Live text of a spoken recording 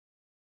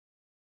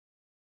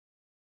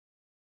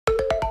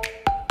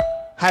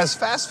Has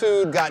fast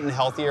food gotten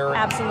healthier?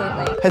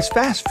 Absolutely. Has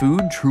fast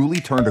food truly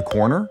turned a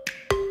corner?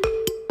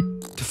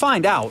 To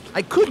find out,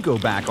 I could go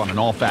back on an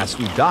all-fast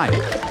food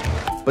diet.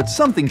 But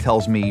something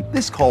tells me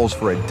this calls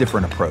for a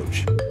different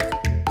approach.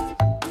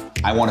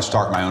 I want to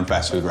start my own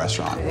fast food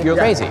restaurant. You're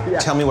crazy. Yeah.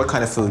 Tell me what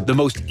kind of food. The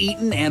most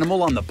eaten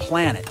animal on the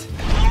planet.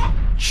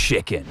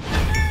 Chicken.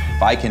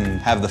 If I can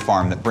have the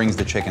farm that brings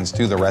the chickens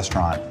to the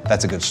restaurant,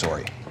 that's a good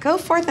story. Go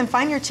forth and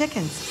find your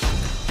chickens.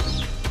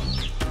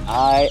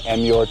 I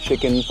am your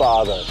chicken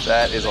father.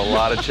 That is a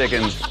lot of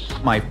chickens.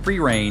 My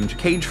free-range,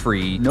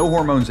 cage-free, no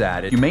hormones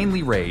added,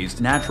 humanely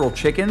raised, natural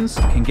chickens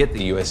can get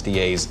The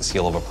USDA's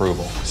seal of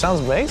approval.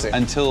 Sounds amazing.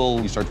 Until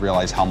you start to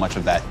realize how much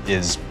of that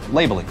is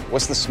labeling.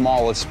 What's the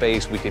smallest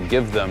space we could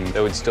give them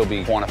that would still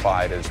be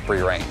quantified as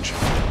free range?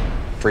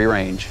 Free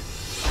range.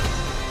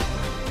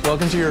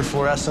 Welcome to your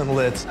fluorescent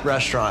lit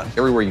restaurant.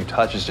 Everywhere you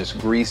touch is just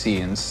greasy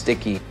and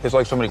sticky. It's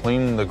like somebody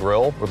cleaning the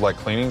grill with like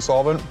cleaning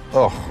solvent.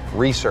 Oh,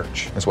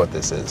 research is what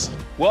this is.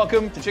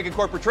 Welcome to Chicken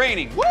Corporate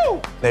Training.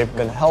 Woo! They've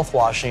been health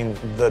washing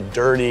the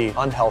dirty,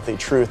 unhealthy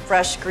truth.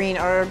 Fresh green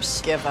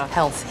herbs give a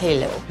health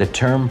halo. The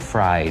term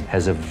fried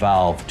has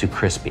evolved to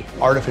crispy.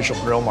 Artificial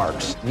grill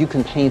marks. You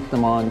can paint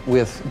them on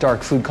with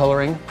dark food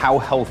coloring. How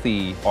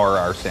healthy are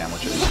our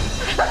sandwiches?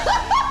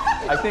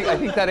 I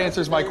think that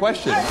answers my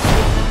question.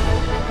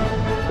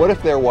 What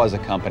if there was a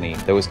company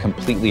that was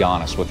completely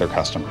honest with their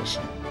customers?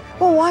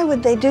 Well, why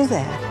would they do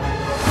that?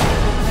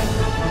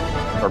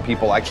 Are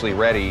people actually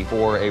ready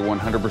for a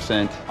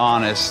 100%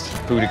 honest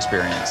food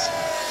experience?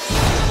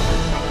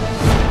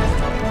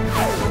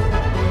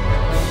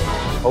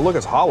 Oh, look,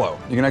 it's hollow.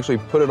 You can actually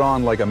put it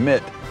on like a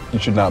mitt. You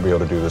should not be able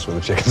to do this with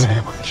a chicken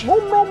sandwich.